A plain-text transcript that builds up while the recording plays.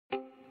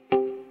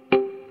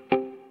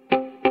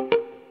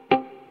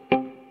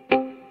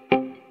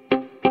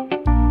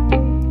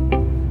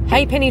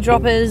Hey Penny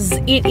Droppers,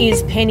 it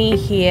is Penny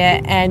here,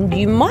 and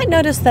you might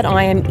notice that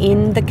I am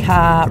in the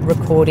car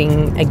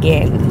recording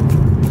again,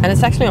 and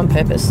it's actually on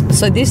purpose.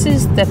 So this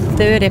is the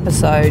third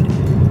episode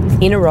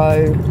in a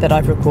row that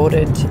I've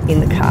recorded in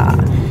the car,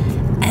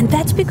 and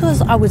that's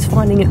because I was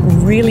finding it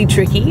really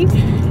tricky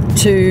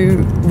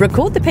to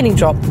record the Penny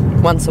Drop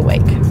once a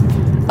week.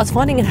 I was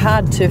finding it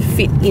hard to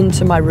fit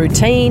into my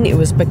routine. It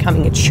was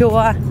becoming a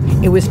chore.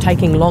 It was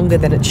taking longer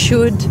than it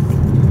should.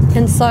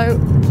 And so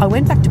I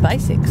went back to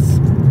basics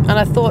and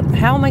I thought,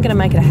 how am I going to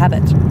make it a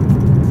habit?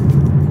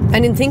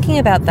 And in thinking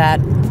about that,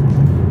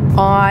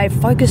 I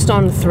focused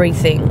on three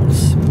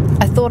things.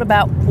 I thought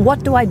about,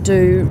 what do I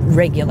do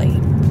regularly?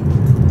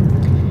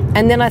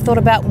 And then I thought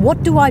about,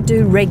 what do I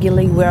do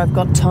regularly where I've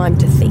got time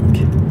to think?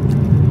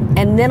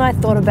 And then I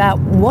thought about,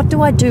 what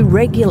do I do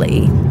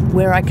regularly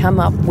where I come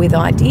up with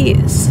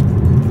ideas? Do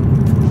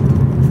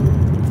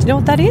you know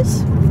what that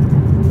is?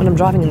 When I'm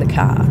driving in the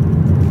car.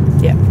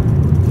 Yeah.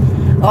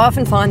 I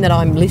often find that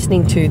I'm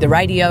listening to the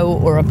radio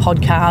or a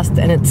podcast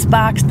and it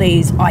sparks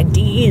these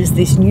ideas,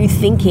 this new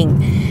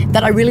thinking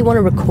that I really want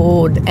to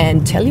record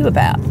and tell you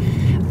about.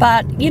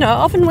 But,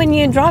 often when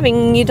you're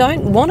driving, you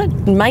don't want to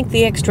make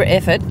the extra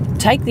effort,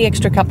 take the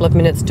extra couple of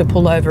minutes to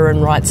pull over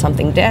and write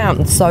something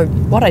down. So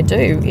what I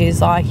do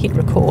is I hit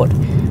record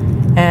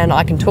and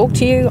I can talk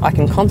to you, I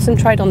can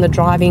concentrate on the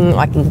driving,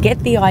 I can get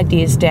the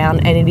ideas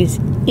down, and it is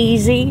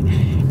easy.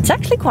 It's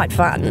actually quite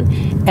fun,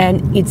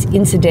 and it's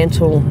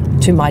incidental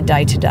to my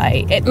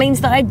day-to-day. It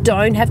means that I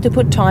don't have to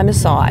put time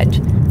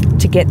aside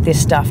to get this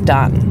stuff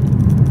done.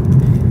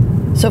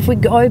 So if we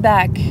go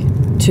back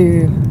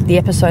to the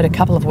episode a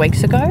couple of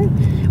weeks ago,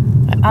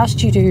 I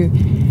asked you to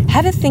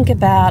have a think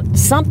about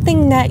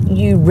something that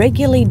you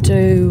regularly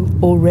do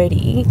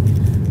already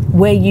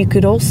where you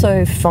could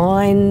also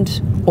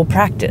find or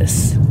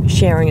practice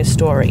sharing a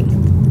story.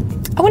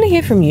 I want to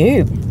hear from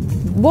you.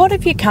 What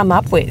have you come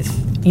up with?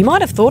 You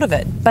might have thought of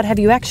it, but have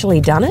you actually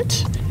done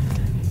it?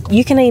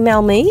 You can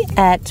email me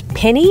at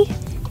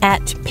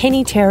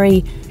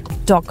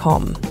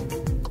penny@pennyterry.com.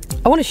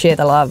 I want to share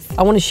the love.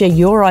 I want to share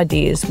your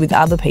ideas with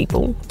other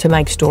people to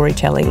make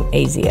storytelling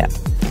easier.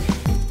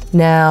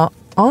 Now,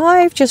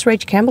 I've just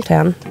reached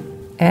Campbelltown,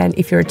 and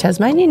if you're a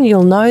Tasmanian,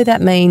 you'll know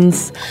that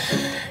means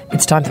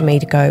it's time for me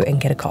to go and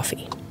get a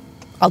coffee.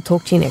 I'll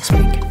talk to you next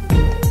week.